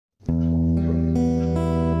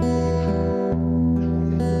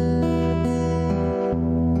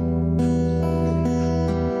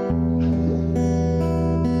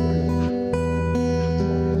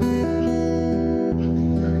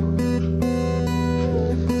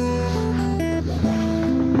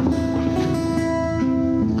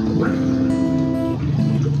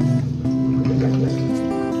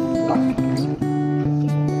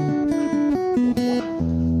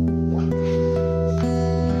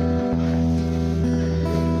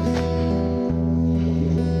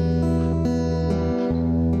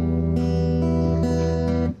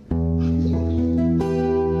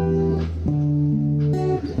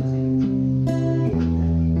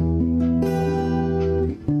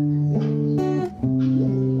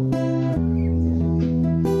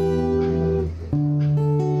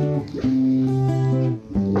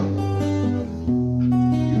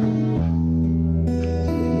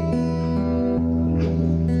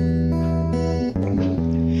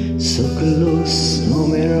So close, no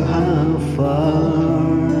matter how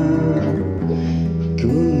far.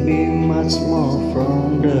 Couldn't be much more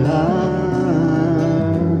from the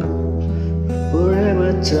heart.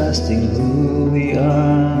 Forever trusting who we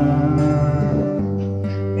are,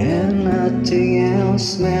 and nothing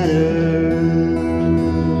else matters.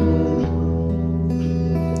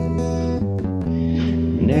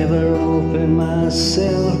 Never open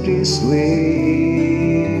myself this way.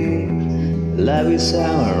 Life is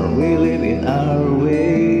our, we live in our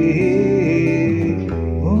way.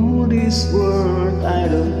 Oh, this word I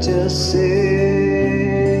don't just say,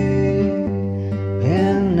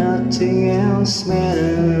 and nothing else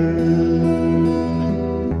matters.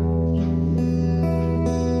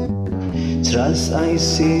 Trust I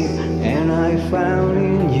see and I found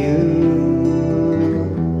in you.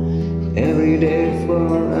 Every day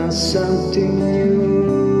for us something new.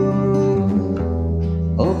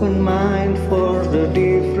 Open mind for the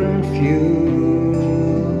different view,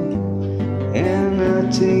 and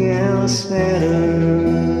nothing else matters.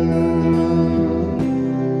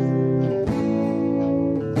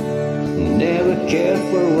 Never care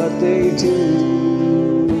for what they do,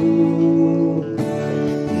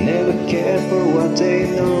 never care for what they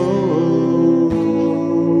know.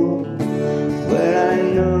 But I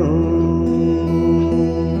know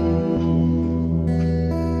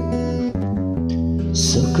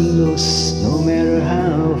so close, no matter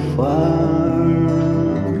how far.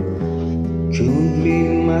 Couldn't be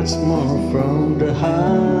much more from the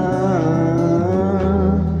heart.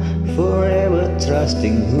 Forever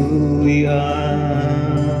trusting who we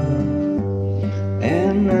are,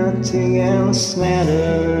 and nothing else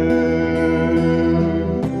matters.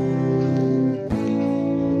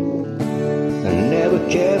 I never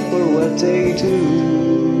care for what they do,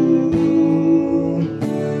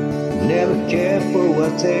 never care for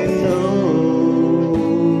what they know.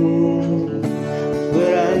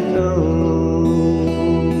 But I know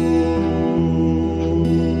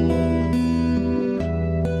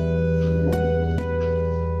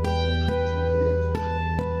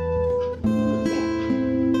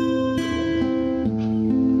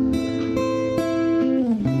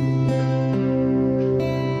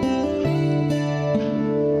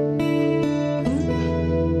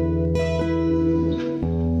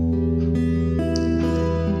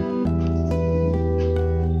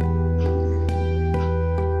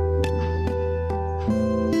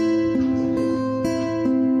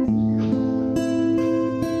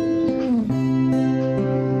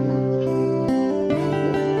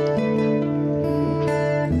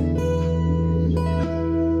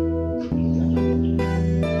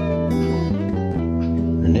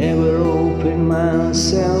never open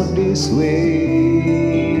myself this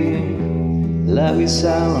way. Love is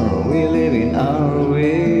our, we live in our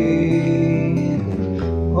way.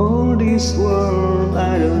 All this world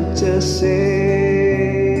I don't just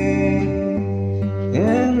say,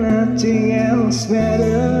 and nothing else matters.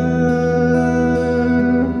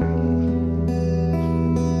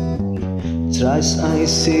 Trust I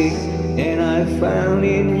seek and I found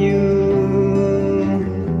in you.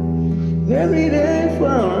 Every day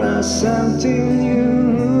for us something new.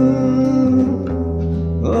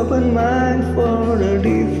 Open mind for a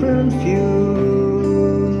different view,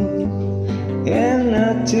 and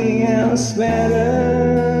nothing else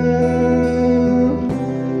matters.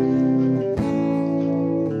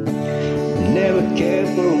 Never care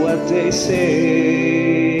for what they say,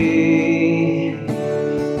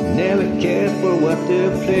 never care for what they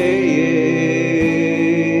play.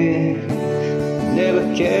 Never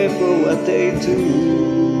care for what they do,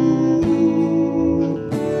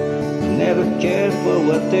 never care for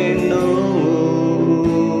what they know.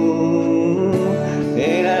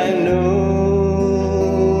 And I know,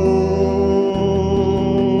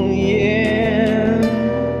 yeah.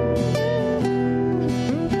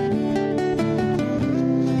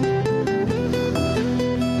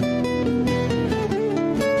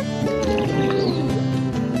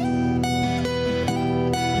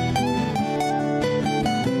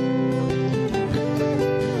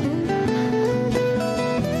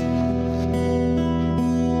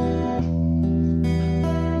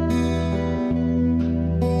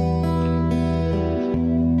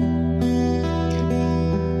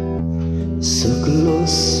 So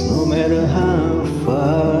close, no matter how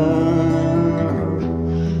far.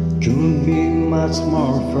 Couldn't be much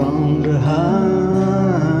more from the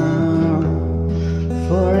heart.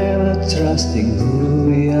 Forever trusting who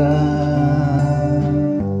we are.